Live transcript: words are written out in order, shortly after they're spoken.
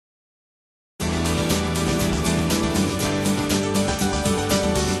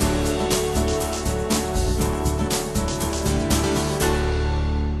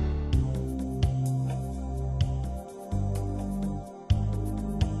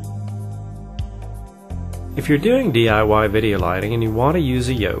If you're doing DIY video lighting and you want to use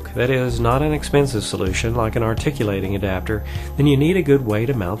a yoke, that is, not an expensive solution like an articulating adapter, then you need a good way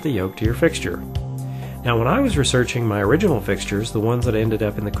to mount the yoke to your fixture. Now, when I was researching my original fixtures, the ones that ended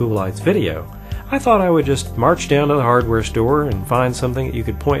up in the Cool Lights video, I thought I would just march down to the hardware store and find something that you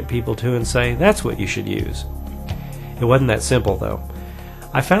could point people to and say, that's what you should use. It wasn't that simple, though.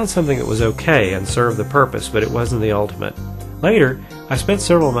 I found something that was okay and served the purpose, but it wasn't the ultimate. Later, I spent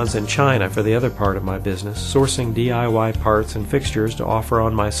several months in China for the other part of my business, sourcing DIY parts and fixtures to offer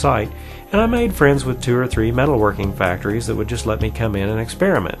on my site, and I made friends with 2 or 3 metalworking factories that would just let me come in and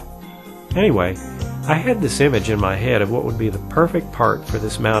experiment. Anyway, I had this image in my head of what would be the perfect part for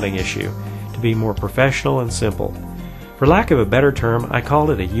this mounting issue, to be more professional and simple. For lack of a better term, I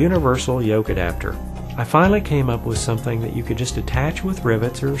called it a universal yoke adapter. I finally came up with something that you could just attach with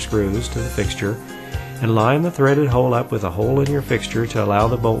rivets or screws to the fixture and line the threaded hole up with a hole in your fixture to allow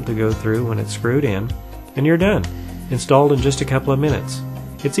the bolt to go through when it's screwed in, and you're done, installed in just a couple of minutes.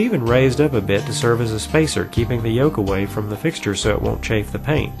 It's even raised up a bit to serve as a spacer, keeping the yoke away from the fixture so it won't chafe the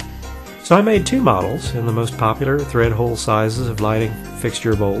paint. So I made 2 models in the most popular thread hole sizes of lighting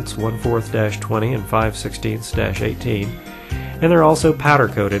fixture bolts, 1/4-20 and 5/16-18, and they're also powder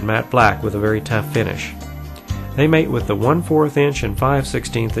coated matte black with a very tough finish. They mate with the 1/4 inch and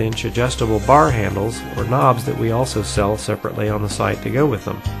 5/16 inch adjustable bar handles or knobs that we also sell separately on the site to go with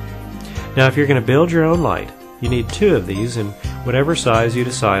them. Now, if you're going to build your own light, you need 2 of these in whatever size you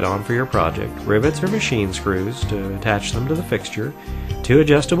decide on for your project, rivets or machine screws to attach them to the fixture, 2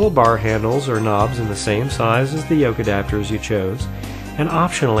 adjustable bar handles or knobs in the same size as the yoke adapters you chose, and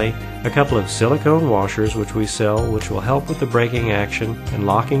optionally a couple of silicone washers which we sell, which will help with the braking action and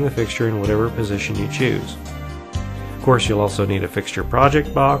locking the fixture in whatever position you choose. Of course, you'll also need a fixture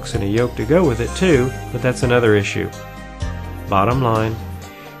project box and a yoke to go with it too, but that's another issue. Bottom line,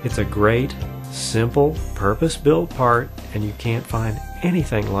 it's a great, simple, purpose-built part, and you can't find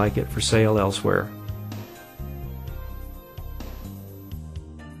anything like it for sale elsewhere.